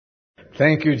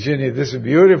Thank you, Ginny. This is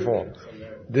beautiful.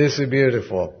 This is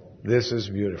beautiful. This is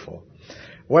beautiful.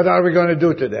 What are we going to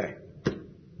do today?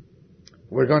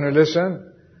 We're going to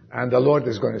listen, and the Lord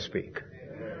is going to speak.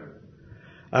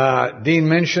 Dean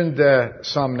mentioned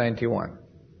Psalm 91.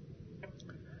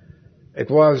 It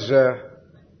was a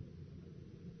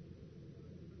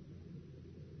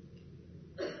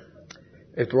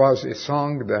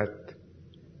song that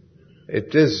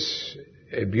it is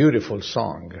a beautiful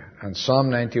song, and Psalm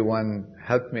 91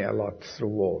 helped me a lot through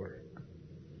war.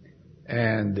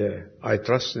 And I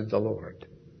trusted the Lord,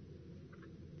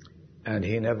 and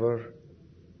He never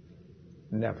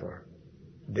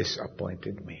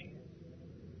disappointed me.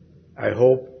 I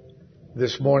hope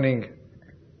this morning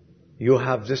you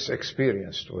have this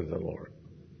experience with the Lord.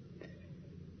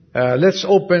 Let's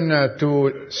open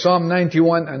to Psalm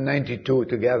 91 and 92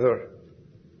 together.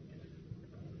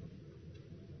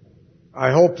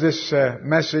 I hope this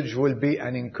message will be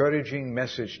an encouraging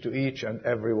message to each and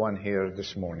everyone here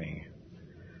this morning.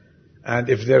 And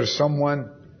if there's someone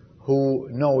who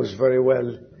knows very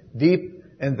well, deep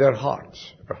in their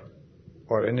hearts,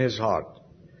 or in his heart,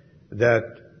 that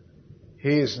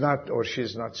he is not or she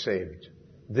is not saved,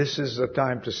 this is the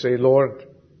time to say, Lord,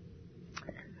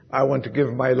 I want to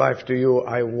give my life to you.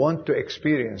 I want to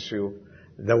experience you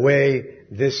the way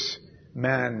this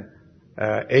man,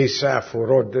 Asaph, who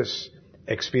wrote this,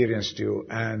 experienced you.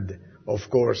 And, of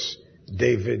course,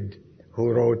 David, who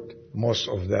wrote most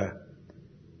of the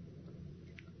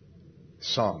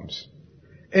Psalms.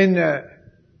 In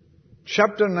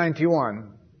chapter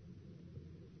 91,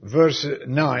 verse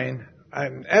 9,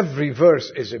 and every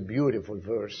verse is a beautiful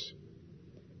verse.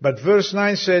 But verse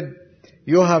 9 said,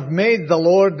 You have made the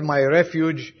Lord my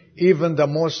refuge, even the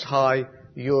Most High,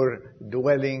 your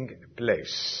dwelling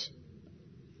place.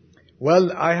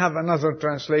 Well, I have another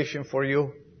translation for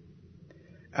you.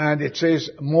 And it says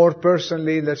more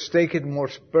personally. Let's take it more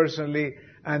personally.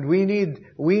 And we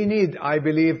need, I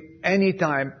believe,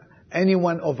 anytime, any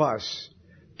one of us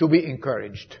to be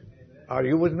encouraged. Are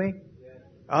you with me?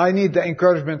 I need the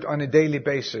encouragement on a daily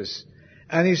basis.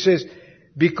 And he says,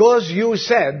 because you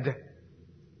said,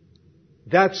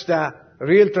 that's the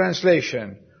real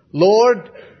translation, Lord,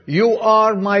 you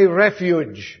are my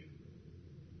refuge.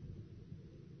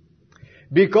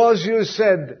 Because you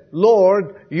said,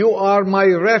 Lord, you are my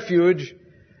refuge,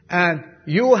 and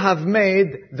you have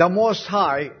made the Most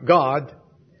High, God,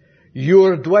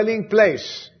 your dwelling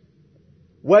place.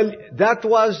 Well, that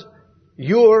was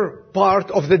your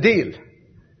part of the deal.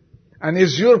 And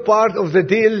is your part of the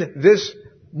deal this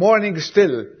morning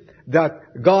still,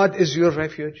 that God is your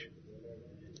refuge?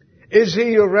 Is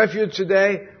He your refuge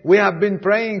today? We have been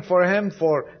praying for Him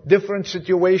for different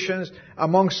situations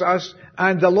amongst us,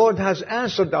 and the Lord has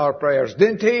answered our prayers,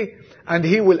 didn't He? And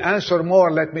He will answer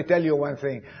more. Let me tell you one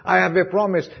thing. I have a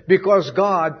promise, because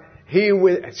God, He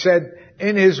said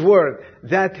in His Word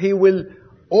that He will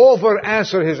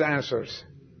over-answer His answers.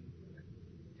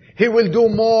 He will do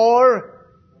more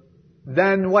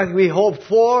than what we hoped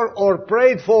for or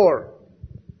prayed for.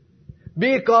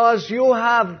 Because you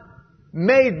have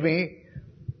made me,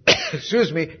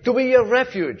 to be your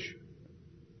refuge.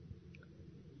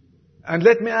 And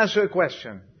let me ask you a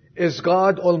question. Is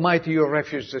God Almighty your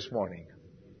refuge this morning?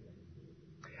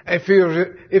 If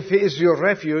He is your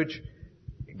refuge,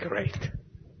 great.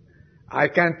 I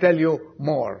can't tell you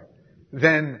more.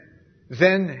 Then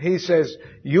He says,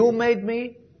 you made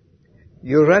me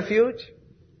your refuge,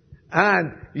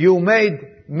 and you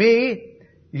made me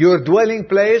your dwelling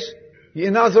place.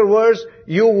 In other words,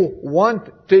 you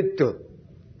wanted to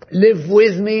live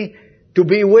with me, to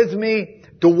be with me,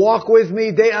 to walk with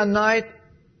me day and night.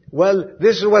 Well,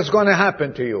 this is what's going to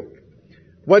happen to you.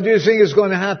 What do you think is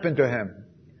going to happen to him?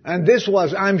 And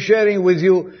I'm sharing with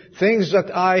you things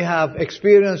that I have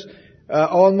experienced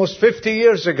almost 50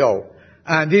 years ago.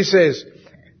 And he says,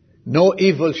 no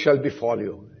evil shall befall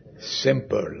you.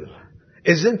 Simple.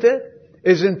 Isn't it?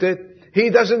 Isn't it? He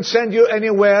doesn't send you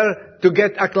anywhere to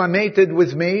get acclimated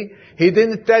with me. He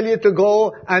didn't tell you to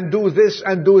go and do this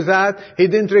and do that. He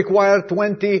didn't require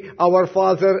 20 Our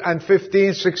Father and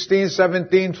 15, 16,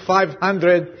 17,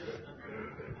 500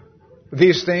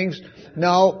 these things.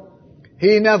 No,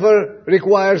 He never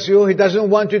requires you. He doesn't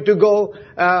want you to go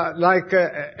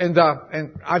and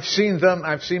I've seen them.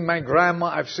 I've seen my grandma.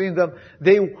 I've seen them.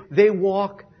 They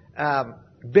walk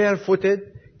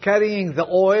barefooted, carrying the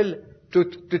oil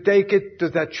to take it to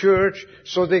the church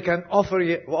so they can offer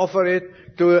it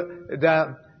to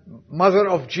the mother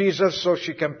of Jesus so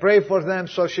she can pray for them,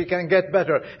 so she can get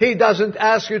better. He doesn't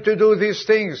ask you to do these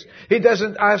things. He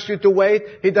doesn't ask you to wait.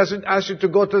 He doesn't ask you to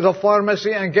go to the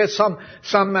pharmacy and get some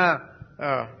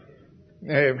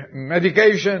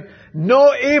medication.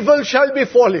 No evil shall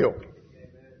befall you.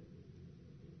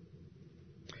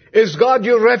 Is God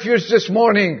your refuge this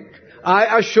morning?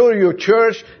 I assure you,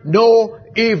 church, no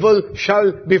evil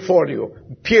shall befall you.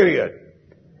 Period.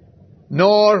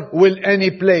 Nor will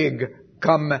any plague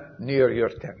come near your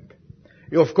tent.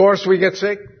 Of course we get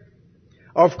sick.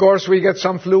 Of course we get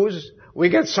some flus. We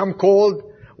get some cold.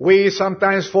 We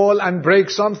sometimes fall and break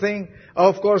something.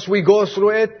 Of course we go through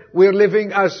it. We're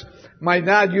living, as my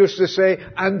dad used to say,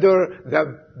 under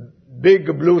the big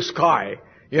blue sky.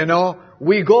 You know,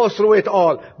 we go through it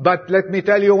all. But let me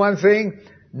tell you one thing.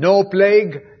 No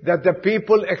plague that the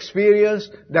people experience,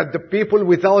 that the people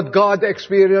without God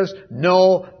experience,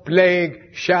 no plague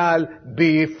shall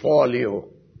befall you.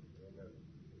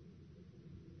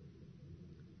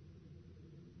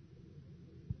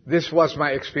 This was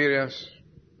my experience.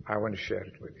 I want to share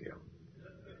it with you.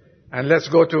 And let's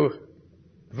go to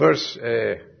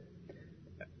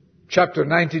chapter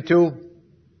 92.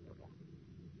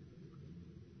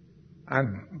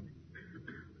 And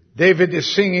David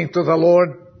is singing to the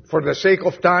Lord. For the sake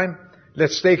of time,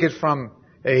 let's take it from,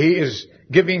 he is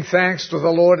giving thanks to the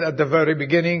Lord at the very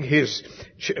beginning.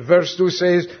 Verse 2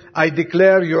 says, I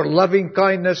declare your loving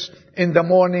kindness in the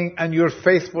morning and your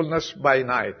faithfulness by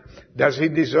night.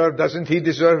 Doesn't he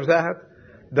deserve that?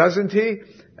 Doesn't he?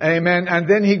 Amen. And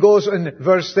then he goes in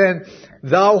verse 10,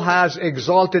 Thou hast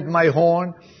exalted my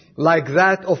horn like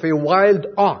that of a wild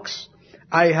ox.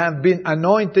 I have been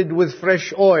anointed with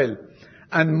fresh oil,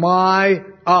 and my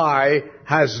eye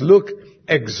has looked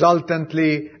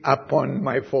exultantly upon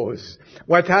my foes.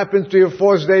 What happened to your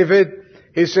foes, David?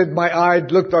 He said, my eye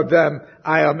looked at them.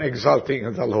 I am exulting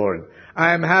in the Lord.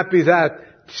 I am happy that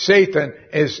Satan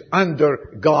is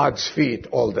under God's feet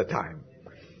all the time.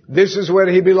 This is where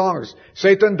he belongs.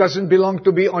 Satan doesn't belong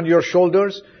to be on your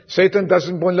shoulders. Satan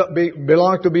doesn't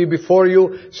belong to be before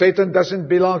you. Satan doesn't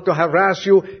belong to harass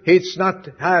you.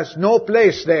 Has no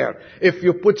place there. If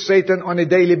you put Satan on a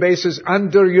daily basis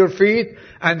under your feet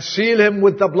and seal him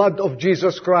with the blood of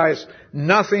Jesus Christ,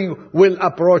 nothing will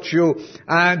approach you,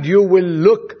 and you will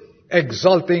look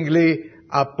exultingly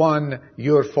upon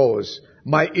your foes.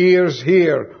 My ears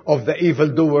hear of the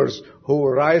evildoers who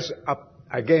rise up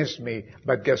against me,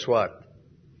 but guess what?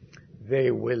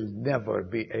 They will never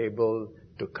be able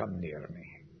to come near me.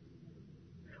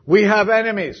 We have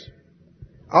enemies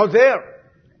out there.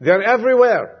 They're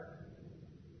everywhere.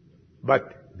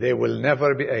 But they will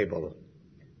never be able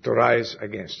to rise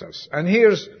against us. And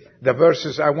here's the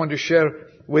verses I want to share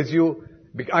with you.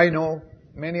 I know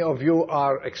many of you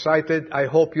are excited. I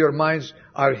hope your minds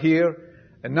are here.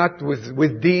 And not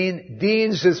with Dean.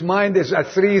 Dean's mind is at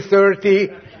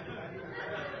 3:30.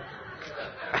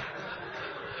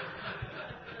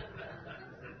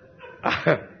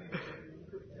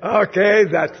 Okay,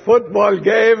 that football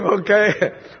game,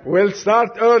 okay. We'll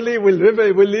start early, we'll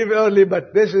leave early,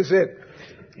 but this is it.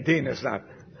 Dean is not.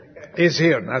 He's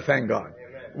here, now thank God.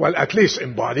 Well, at least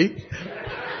in body.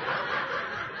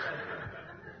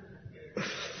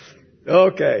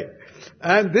 Okay.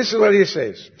 And this is what he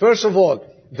says. First of all,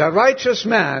 the righteous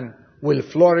man will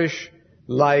flourish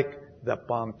like the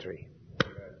palm tree.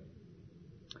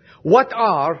 What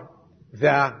are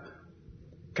the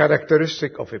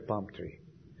characteristic of a palm tree?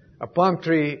 A palm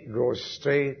tree grows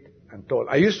straight and tall.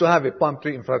 I used to have a palm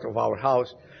tree in front of our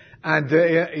house, and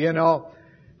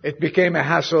it became a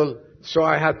hassle, so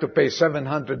I had to pay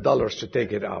 $700 to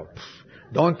take it out.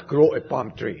 Don't grow a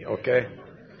palm tree, okay?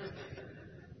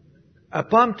 A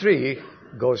palm tree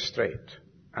goes straight,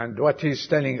 and what he's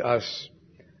telling us,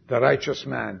 the righteous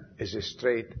man is a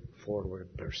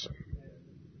straightforward person.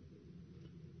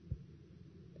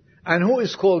 And who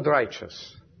is called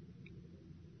righteous?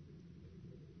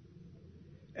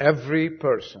 Every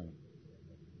person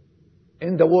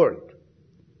in the world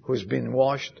who's been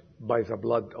washed by the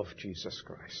blood of Jesus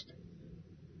Christ.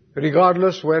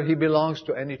 Regardless where he belongs,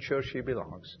 to any church he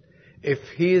belongs. If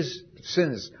his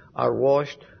sins are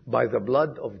washed by the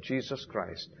blood of Jesus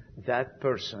Christ, that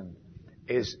person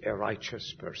is a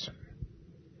righteous person.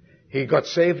 He got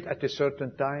saved at a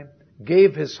certain time,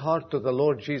 gave his heart to the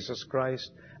Lord Jesus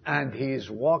Christ, and he is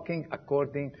walking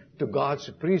according to God's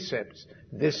precepts.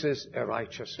 This is a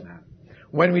righteous man.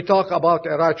 When we talk about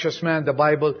a righteous man, the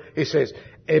Bible, it says,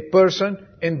 a person,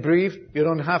 in brief, you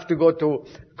don't have to go to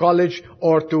college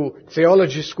or to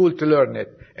theology school to learn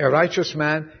it. A righteous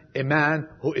man, a man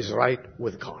who is right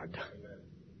with God.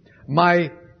 My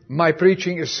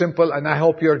preaching is simple, and I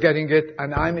hope you're getting it,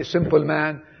 and I'm a simple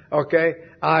man, okay?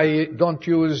 I don't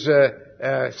use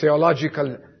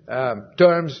theological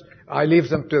terms. I leave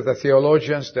them to the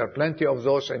theologians. There are plenty of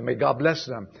those, and may God bless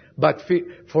them. But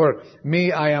for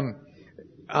me, I am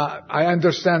I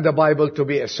understand the Bible to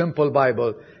be a simple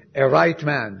Bible. A right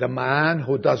man, the man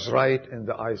who does right in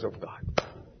the eyes of God.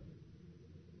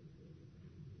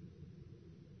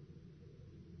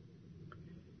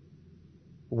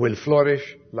 Will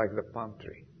flourish like the palm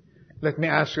tree. Let me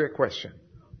ask you a question.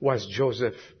 Was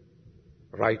Joseph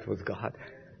right with God?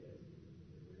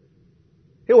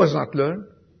 He was not learned.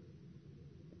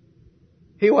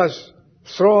 He was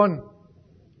thrown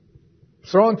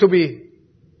to be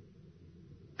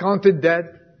counted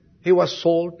dead. He was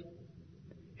sold.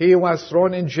 He was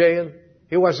thrown in jail.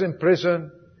 He was in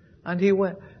prison. And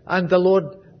the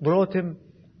Lord brought him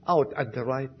out at the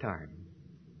right time.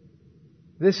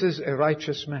 This is a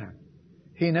righteous man.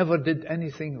 He never did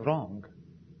anything wrong.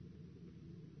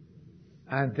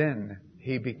 And then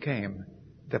he became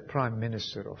the prime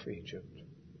minister of Egypt.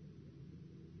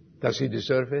 Does he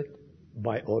deserve it?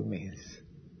 By all means.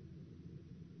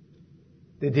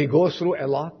 Did he go through a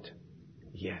lot?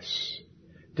 Yes.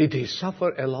 Did he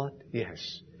suffer a lot?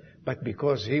 Yes. But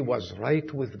because he was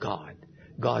right with God,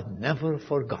 God never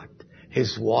forgot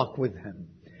his walk with Him.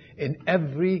 In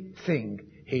everything,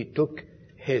 he took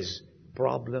his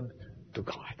problem to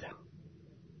God.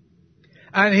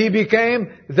 And he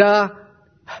became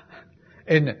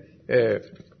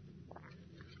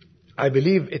I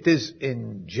believe it is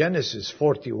in Genesis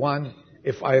 41,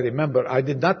 if I remember. I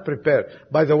did not prepare.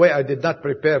 By the way, I did not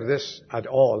prepare this at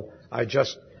all. I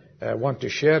just want to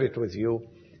share it with you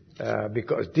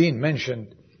because Dean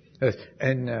mentioned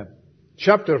in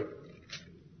chapter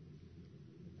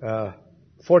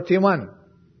 41,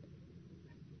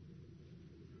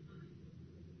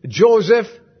 Joseph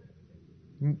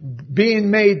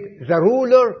being made the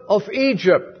ruler of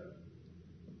Egypt.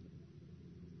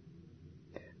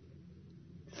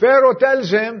 Pharaoh tells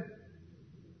him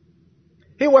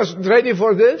he wasn't ready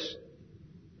for this.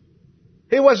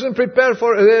 He wasn't prepared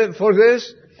for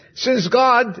this. Since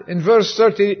God, in verse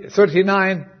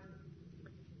 39,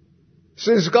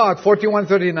 since God,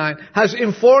 41:39, has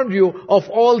informed you of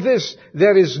all this,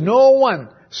 there is no one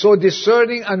so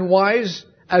discerning and wise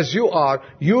as you are.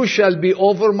 You shall be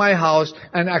over my house,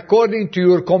 and according to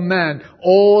your command,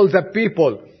 all the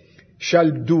people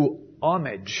shall do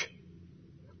homage.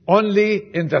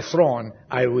 Only in the throne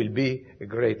I will be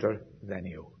greater than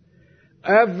you.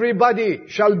 Everybody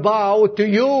shall bow to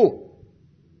you.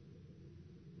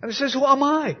 And he says, who am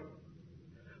I?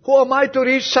 Who am I to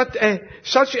reach such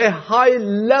a high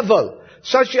level,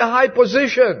 such a high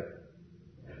position?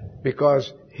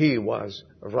 Because he was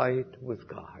right with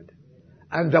God.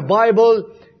 And the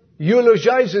Bible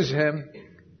eulogizes him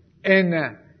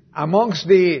in amongst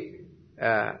the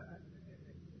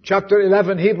chapter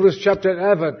 11, Hebrews chapter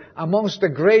 11, amongst the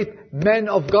great men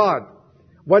of God.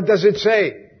 What does it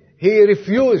say? He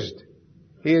refused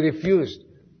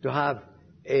to have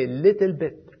a little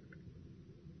bit,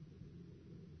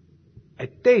 a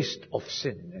taste of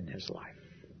sin in his life.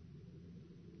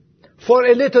 For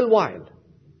a little while.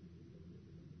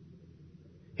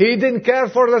 He didn't care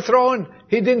for the throne.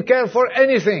 He didn't care for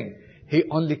anything. He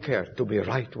only cared to be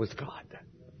right with God.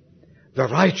 The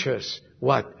righteous,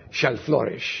 what? Shall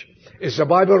flourish. Is the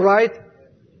Bible right?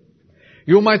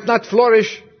 You might not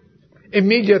flourish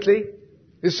immediately.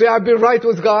 You say, I've been right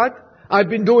with God. I've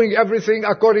been doing everything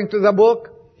according to the book.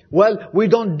 Well, we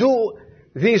don't do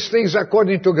these things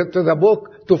according to the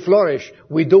book to flourish.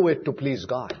 We do it to please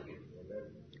God.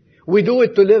 We do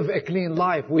it to live a clean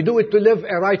life. We do it to live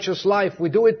a righteous life. We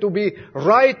do it to be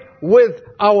right with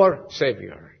our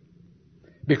Savior.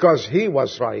 Because He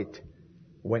was right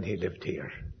when He lived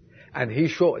here. And He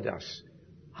showed us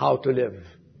how to live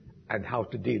and how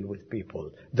to deal with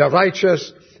people. The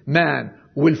righteous man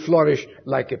will flourish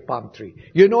like a palm tree.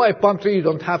 You know, a palm tree, you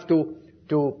don't have to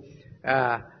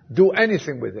do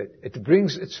anything with it. It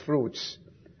brings its fruits.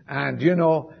 And you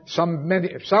know, some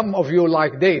of you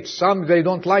like dates. Some, they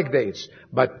don't like dates.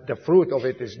 But the fruit of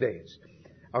it is dates.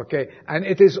 Okay? And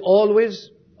it is always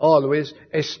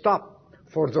a stop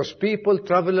for those people,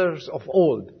 travelers of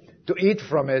old, to eat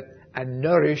from it and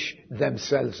nourish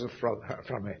themselves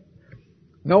from it.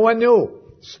 No one knew.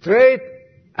 Straight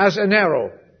as an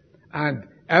arrow. And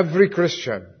every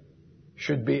Christian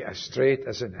should be as straight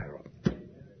as an arrow.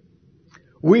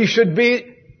 We should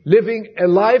be living a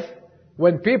life.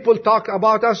 When people talk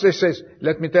about us, they say,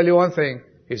 let me tell you one thing.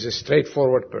 He's a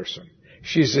straightforward person.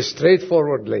 She's a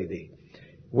straightforward lady.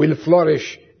 We'll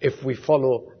flourish if we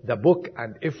follow the book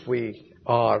and if we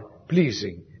are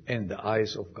pleasing in the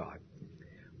eyes of God.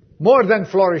 More than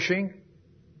flourishing,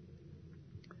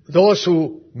 those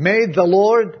who made the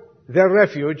Lord their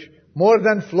refuge, more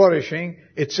than flourishing,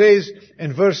 it says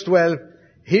in verse 12,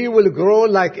 He will grow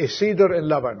like a cedar in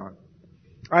Lebanon.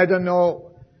 I don't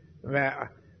know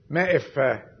If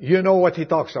you know what he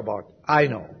talks about, I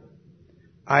know.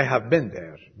 I have been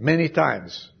there many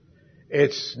times.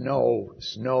 It's snow,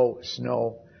 snow,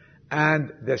 snow.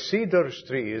 And the cedar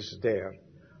trees there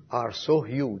are so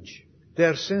huge.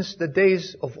 They're since the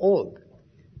days of old.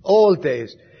 Old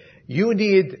days. You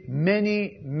need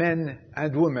many men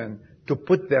and women to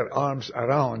put their arms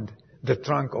around the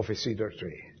trunk of a cedar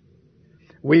tree.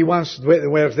 We once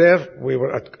were there. We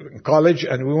were at college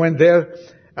and we went there,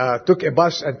 took a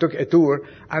bus and took a tour.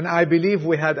 And I believe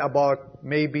we had about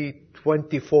maybe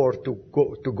 24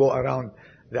 to go around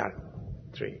that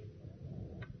tree.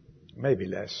 Maybe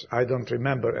less. I don't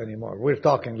remember anymore. We're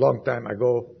talking long time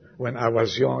ago when I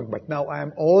was young, but now I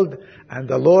am old and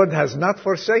the Lord has not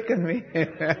forsaken me.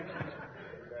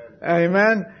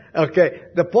 Amen. Okay.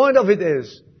 The point of it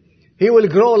is, He will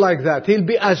grow like that. He'll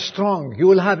be as strong. You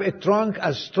will have a trunk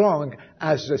as strong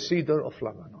as the cedar of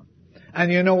Lebanon.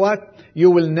 And you know what? You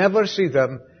will never see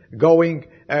them going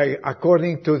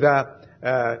according to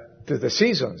the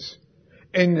seasons.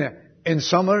 In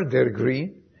summer, they're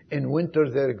green. In winter,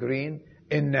 they're green.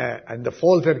 In the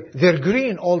fall, they're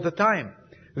green all the time.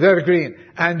 They're green.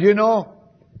 And you know,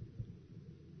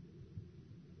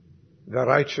 the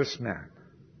righteous man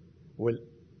will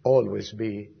always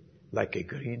be like a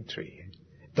green tree.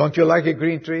 Don't you like a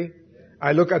green tree?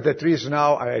 I look at the trees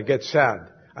now, I get sad.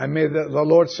 I may the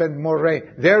Lord send more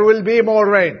rain. There will be more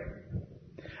rain.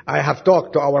 I have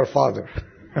talked to our Father.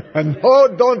 No,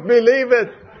 don't believe it.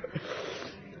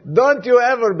 Don't you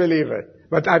ever believe it.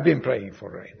 But I've been praying for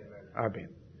rain. I've been.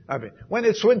 When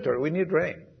it's winter, we need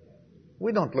rain.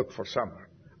 We don't look for summer.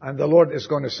 And the Lord is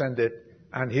going to send it.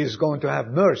 And He's going to have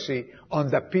mercy on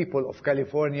the people of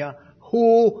California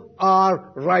who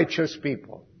are righteous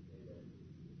people.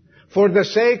 For the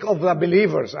sake of the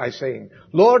believers, I say,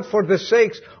 Lord, for the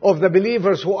sake of the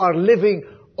believers who are living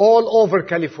all over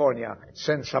California,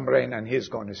 send some rain and He's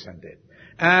going to send it.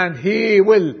 And He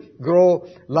will grow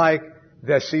like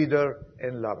the cedar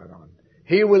in Lebanon.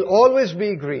 He will always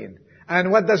be green.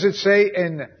 And what does it say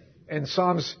in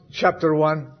Psalms chapter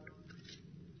 1?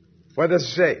 What does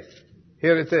it say?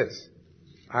 Here it is.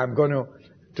 I'm going to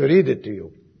read it to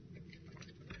you.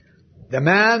 The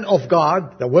man of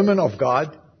God, the woman of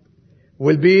God,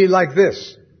 will be like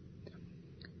this.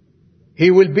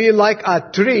 He will be like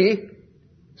a tree,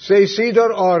 say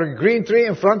cedar or green tree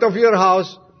in front of your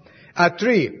house, a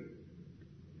tree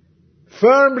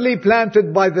firmly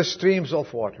planted by the streams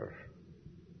of water,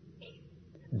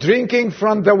 drinking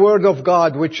from the word of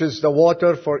God, which is the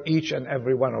water for each and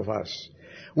every one of us,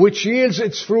 which yields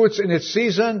its fruits in its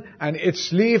season, and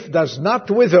its leaf does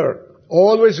not wither,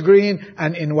 always green,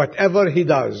 and in whatever he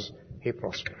does, he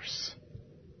prospers.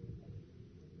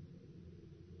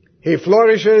 He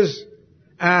flourishes,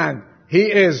 and he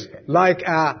is like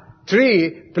a tree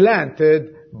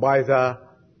planted by the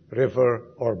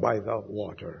river or by the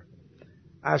water.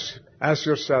 Ask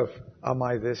yourself, am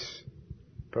I this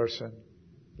person?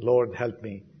 Lord, help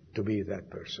me to be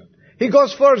that person. He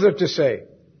goes further to say,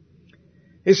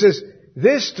 he says,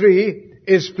 this tree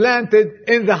is planted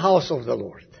in the house of the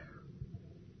Lord.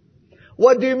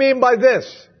 What do you mean by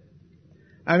this?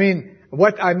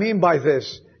 What I mean by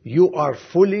this, you are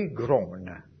fully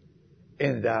grown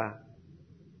in the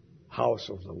house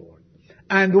of the Lord.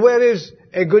 And where is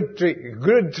a good tree? A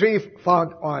good tree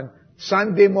found on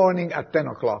Sunday morning at 10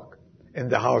 o'clock in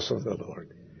the house of the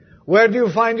Lord. Where do you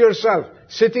find yourself?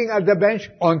 Sitting at the bench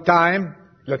on time.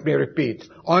 Let me repeat.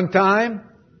 On time.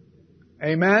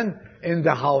 Amen. In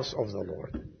the house of the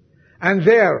Lord. And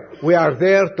there, we are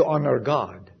there to honor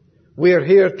God. We are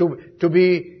here to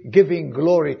be giving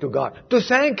glory to God. To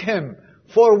thank Him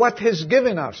for what He's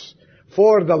given us.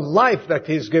 For the life that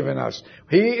He's given us.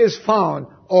 He is found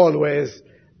always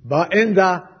in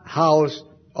the house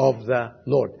of the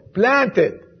Lord.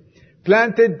 Planted.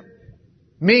 Planted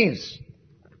means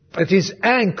that He's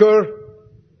anchored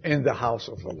in the house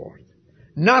of the Lord.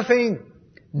 Nothing,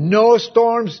 no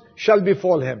storms shall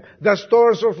befall Him. The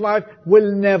storms of life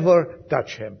will never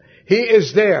touch Him. He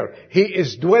is there. He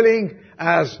is dwelling,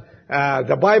 as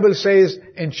the Bible says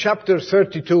in chapter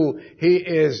 32, He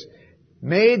is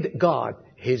made God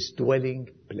His dwelling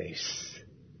place.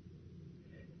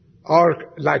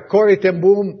 Or like Corrie ten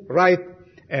Boom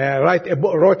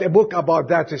wrote a book about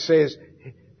that. He says,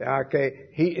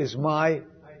 He is my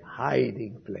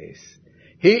hiding place.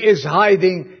 He is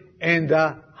hiding in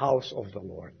the house of the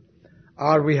Lord.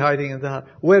 Are we hiding in the house?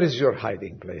 Where is your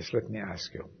hiding place? Let me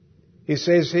ask you. He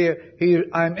says here,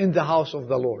 I'm in the house of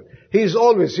the Lord. He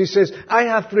says, I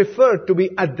have preferred to be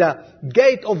at the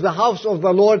gate of the house of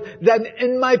the Lord than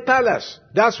in my palace.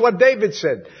 That's what David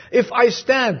said. If I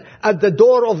stand at the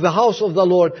door of the house of the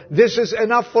Lord, this is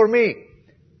enough for me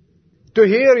to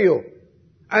hear you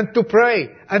and to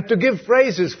pray and to give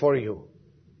praises for you.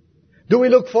 Do we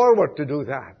look forward to do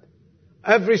that?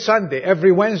 Every Sunday,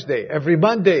 every Wednesday, every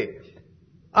Monday.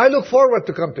 I look forward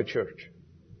to come to church.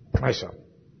 Myself.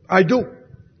 I do.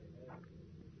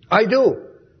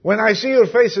 When I see your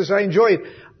faces, I enjoy it.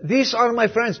 These are my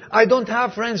friends. I don't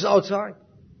have friends outside.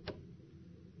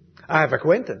 I have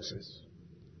acquaintances.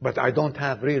 But I don't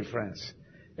have real friends.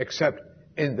 Except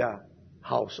in the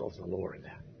house of the Lord.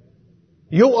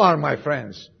 You are my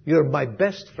friends. You're my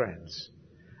best friends.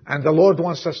 And the Lord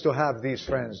wants us to have these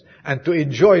friends and to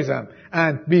enjoy them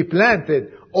and be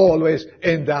planted always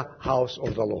in the house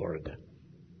of the Lord.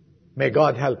 May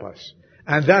God help us.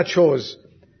 And that shows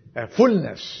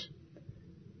fullness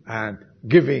and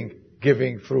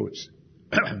giving fruits.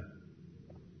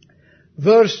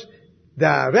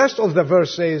 The rest of the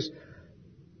verse says,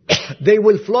 they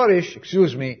will flourish,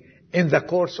 in the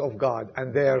courts of God.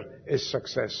 And there is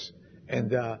success in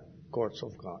the courts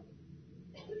of God.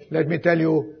 Let me tell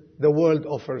you, the world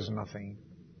offers nothing.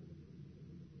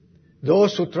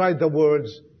 Those who tried the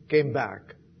words came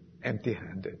back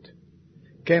empty-handed.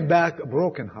 Came back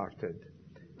broken-hearted.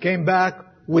 Came back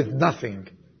with nothing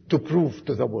to prove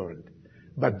to the world.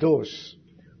 But those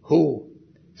who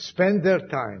spend their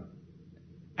time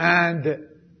and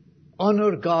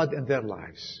honor God in their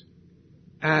lives,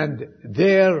 and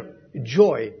their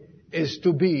joy is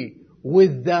to be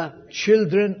with the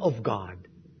children of God.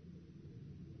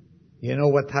 You know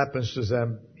what happens to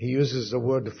them? He uses the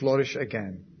word flourish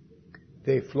again.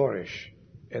 They flourish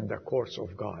in the courts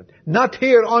of God. Not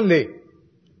here only.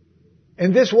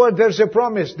 In this word there's a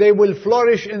promise. They will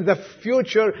flourish in the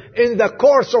future in the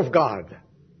courts of God.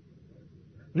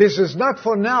 This is not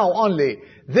for now only.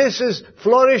 This is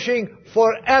flourishing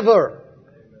forever.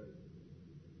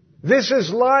 This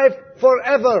is life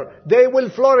forever. They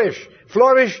will flourish.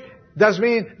 Flourish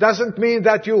doesn't mean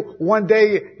that one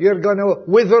day you're gonna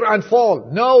wither and fall.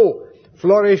 No.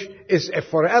 Flourish is a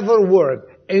forever word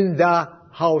in the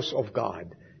house of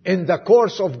God, in the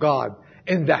courts of God,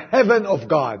 in the heaven of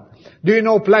God. Do you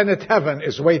know planet heaven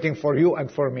is waiting for you and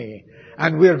for me?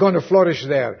 And we're going to flourish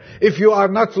there. If you are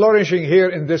not flourishing here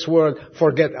in this world,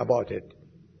 forget about it.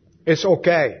 It's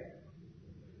okay.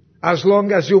 As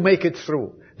long as you make it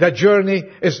through. The journey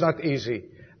is not easy.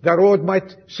 The road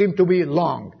might seem to be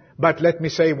long. But let me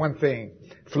say one thing.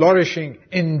 Flourishing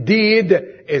indeed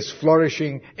is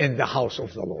flourishing in the house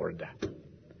of the Lord.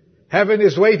 Heaven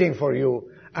is waiting for you,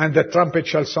 and the trumpet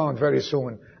shall sound very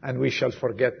soon, and we shall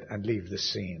forget and leave the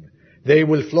scene. They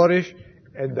will flourish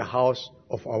in the house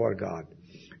of our God.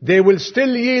 They will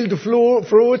still yield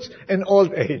fruits in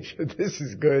old age. This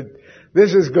is good.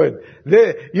 This is good.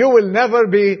 You will never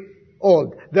be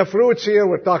old. The fruits here,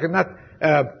 we're talking not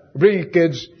bringing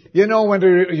kids. You know, when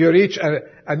you reach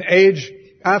an age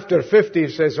after 50,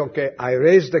 says, okay, I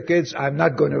raised the kids, I'm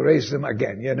not going to raise them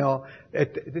again. You know,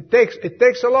 it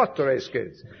takes a lot to raise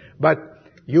kids. But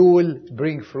you will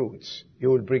bring fruits. You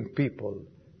will bring people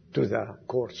to the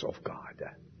courts of God.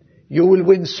 You will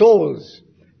win souls.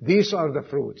 These are the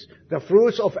fruits. The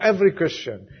fruits of every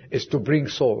Christian is to bring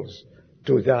souls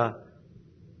to the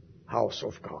house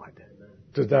of God,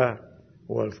 to the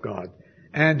will of God.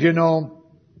 And you know,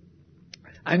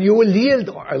 and you will yield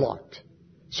a lot.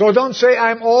 So don't say,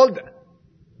 I'm old.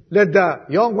 Let the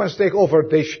young ones take over.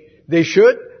 They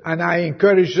should, and I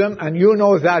encourage them. And you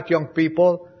know that, young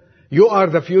people. You are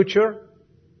the future.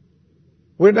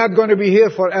 We're not going to be here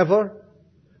forever.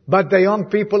 But the young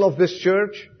people of this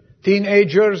church,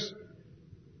 teenagers,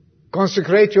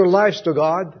 consecrate your lives to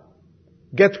God.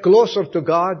 Get closer to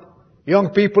God.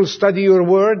 Young people, study your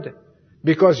word.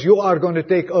 Because you are going to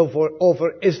take over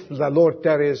if the Lord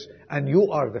tarries, and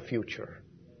you are the future.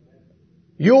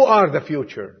 You are the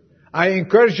future. I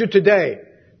encourage you today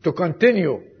to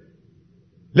continue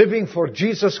living for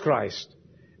Jesus Christ,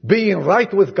 being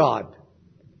right with God,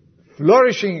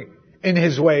 flourishing in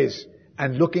His ways,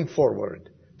 and looking forward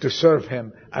to serve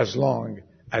Him as long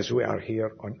as we are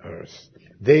here on earth.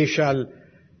 They shall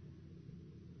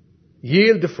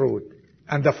yield the fruit.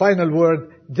 And the final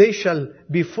word, they shall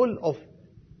be full of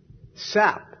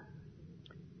sap.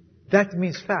 That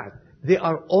means fat. They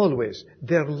are always,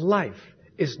 their life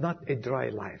is not a dry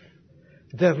life.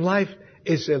 Their life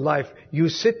is a life. You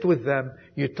sit with them,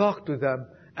 you talk to them,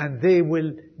 and they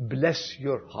will bless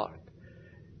your heart.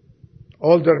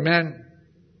 Older men,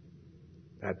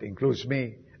 that includes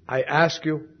me, I ask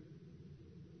you,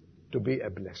 to be a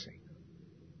blessing.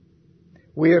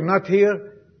 We are not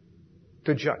here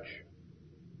to judge.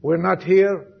 We're not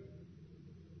here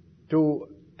to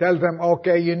tell them,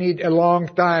 okay, you need a long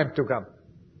time to come.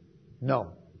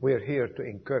 No, we're here to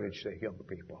encourage the young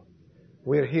people.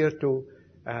 We're here to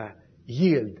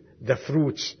yield the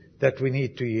fruits that we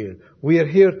need to yield. We are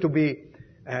here to be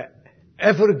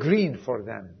evergreen for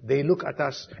them. They look at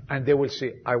us and they will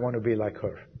say, I want to be like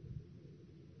her.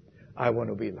 I want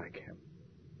to be like him.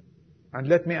 And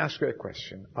let me ask you a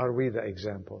question. Are we the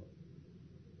example?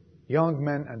 Young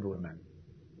men and women,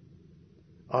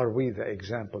 are we the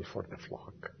example for the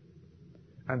flock?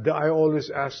 And I always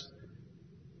ask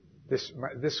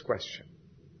this question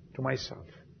to myself.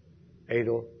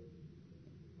 Adel,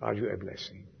 are you a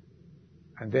blessing?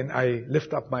 And then I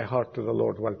lift up my heart to the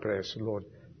Lord while praying. Lord,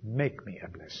 make me a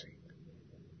blessing.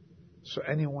 So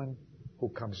anyone who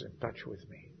comes in touch with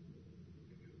me,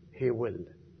 he will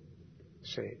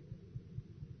say,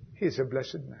 he's a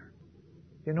blessed man.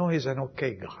 You know, he's an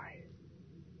okay guy.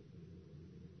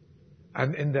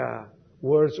 And in the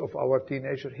words of our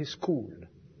teenager, he's cool.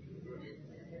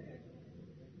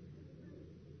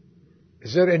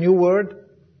 Is there a new word?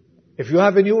 If you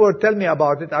have a new word, tell me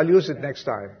about it. I'll use it next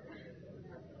time.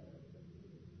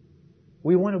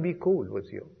 We want to be cool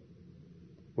with you.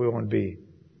 We want to be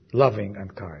loving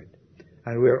and kind.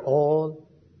 And we're all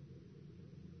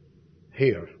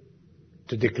here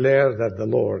to declare that the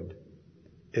Lord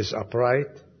is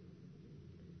upright.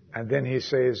 And then he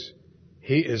says,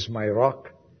 He is my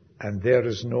rock, and there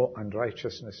is no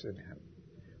unrighteousness in him.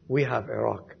 We have a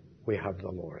rock. We have the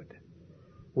Lord.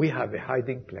 We have a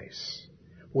hiding place.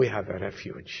 We have a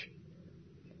refuge.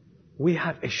 We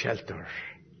have a shelter.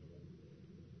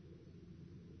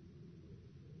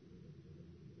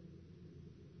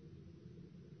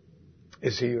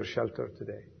 Is he your shelter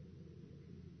today?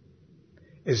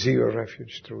 Is he your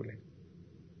refuge truly?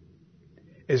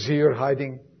 Is he your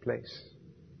hiding place?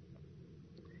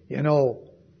 You know,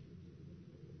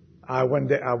 one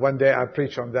day I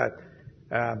preached on that.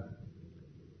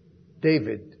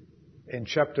 David, in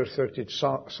chapter 30,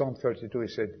 Psalm 32, he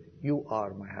said, you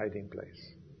are my hiding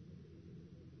place.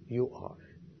 You are.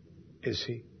 Is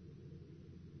he?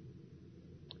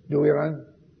 Do we run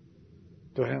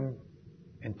to him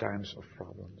in times of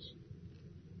problems?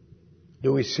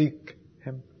 Do we seek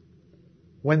him?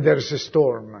 When there's a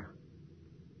storm,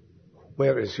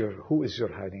 who is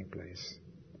your hiding place?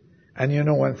 And you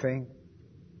know one thing?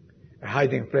 A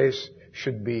hiding place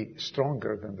should be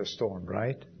stronger than the storm,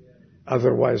 right?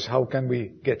 Otherwise, how can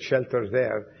we get shelter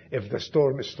there if the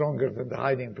storm is stronger than the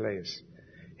hiding place?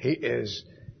 He is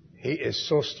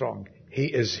so strong.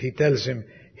 He tells him,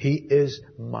 he is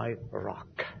my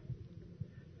rock.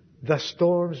 The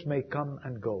storms may come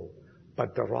and go,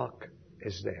 but the rock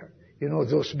is there. You know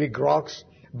those big rocks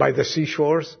by the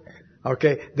seashores?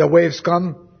 Okay, the waves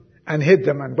come and hit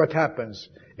them, and what happens?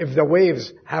 If the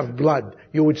waves have blood,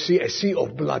 you would see a sea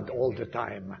of blood all the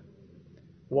time.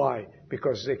 Why?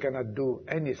 Because they cannot do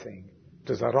anything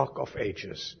to the rock of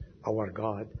ages, our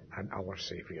God and our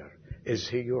Savior. Is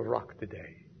he your rock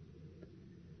today?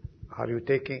 Are you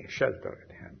taking shelter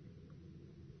in him?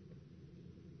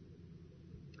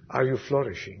 Are you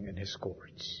flourishing in his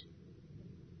courts?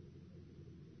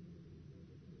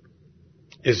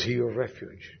 Is he your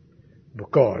refuge?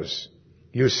 Because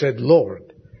you said,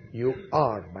 Lord, you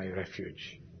are my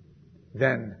refuge.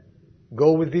 Then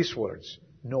go with these words.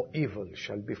 No evil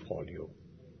shall befall you,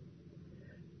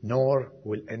 nor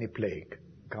will any plague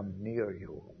come near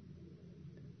you.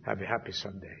 Have a happy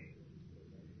Sunday.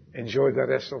 Enjoy the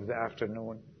rest of the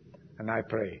afternoon, and I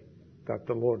pray that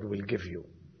the Lord will give you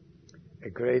a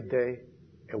great day,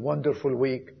 a wonderful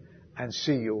week, and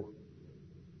see you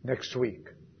next week.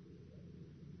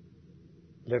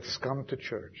 Let's come to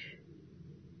church.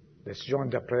 Let's join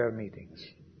the prayer meetings.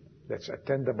 Let's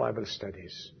attend the Bible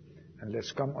studies. And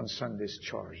let's come on Sundays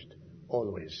charged,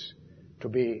 always, to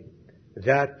be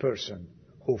that person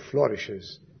who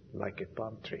flourishes like a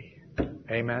palm tree. Amen?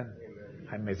 Amen.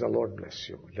 And may the Lord bless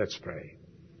you. Let's pray.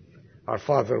 Our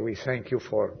Father, we thank you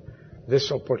for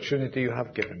this opportunity you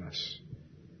have given us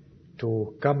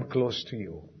to come close to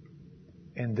you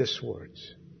in these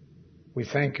words. We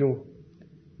thank you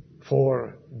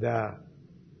for the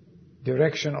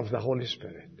direction of the Holy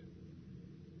Spirit.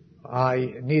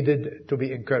 I needed to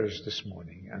be encouraged this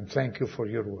morning, and thank you for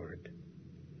your word.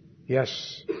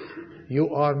 Yes,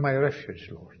 you are my refuge,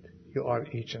 Lord. You are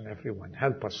each and every one.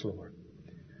 Help us, Lord,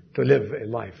 to live a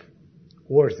life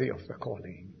worthy of the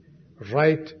calling.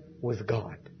 Right with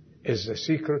God is the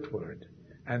secret word,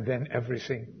 and then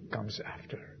everything comes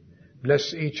after.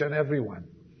 Bless each and every one,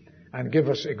 and give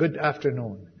us a good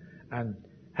afternoon, and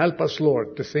Help us,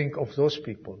 Lord, to think of those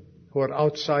people who are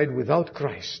outside without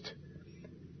Christ,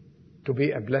 to be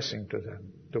a blessing to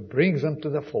them, to bring them to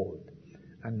the fold,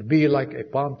 and be like a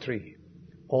palm tree,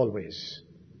 always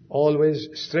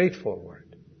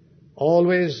straightforward,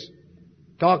 always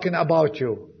talking about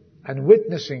you and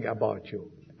witnessing about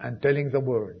you and telling the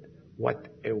world what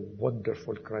a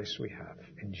wonderful Christ we have.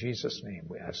 In Jesus' name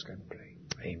we ask and pray.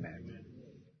 Amen.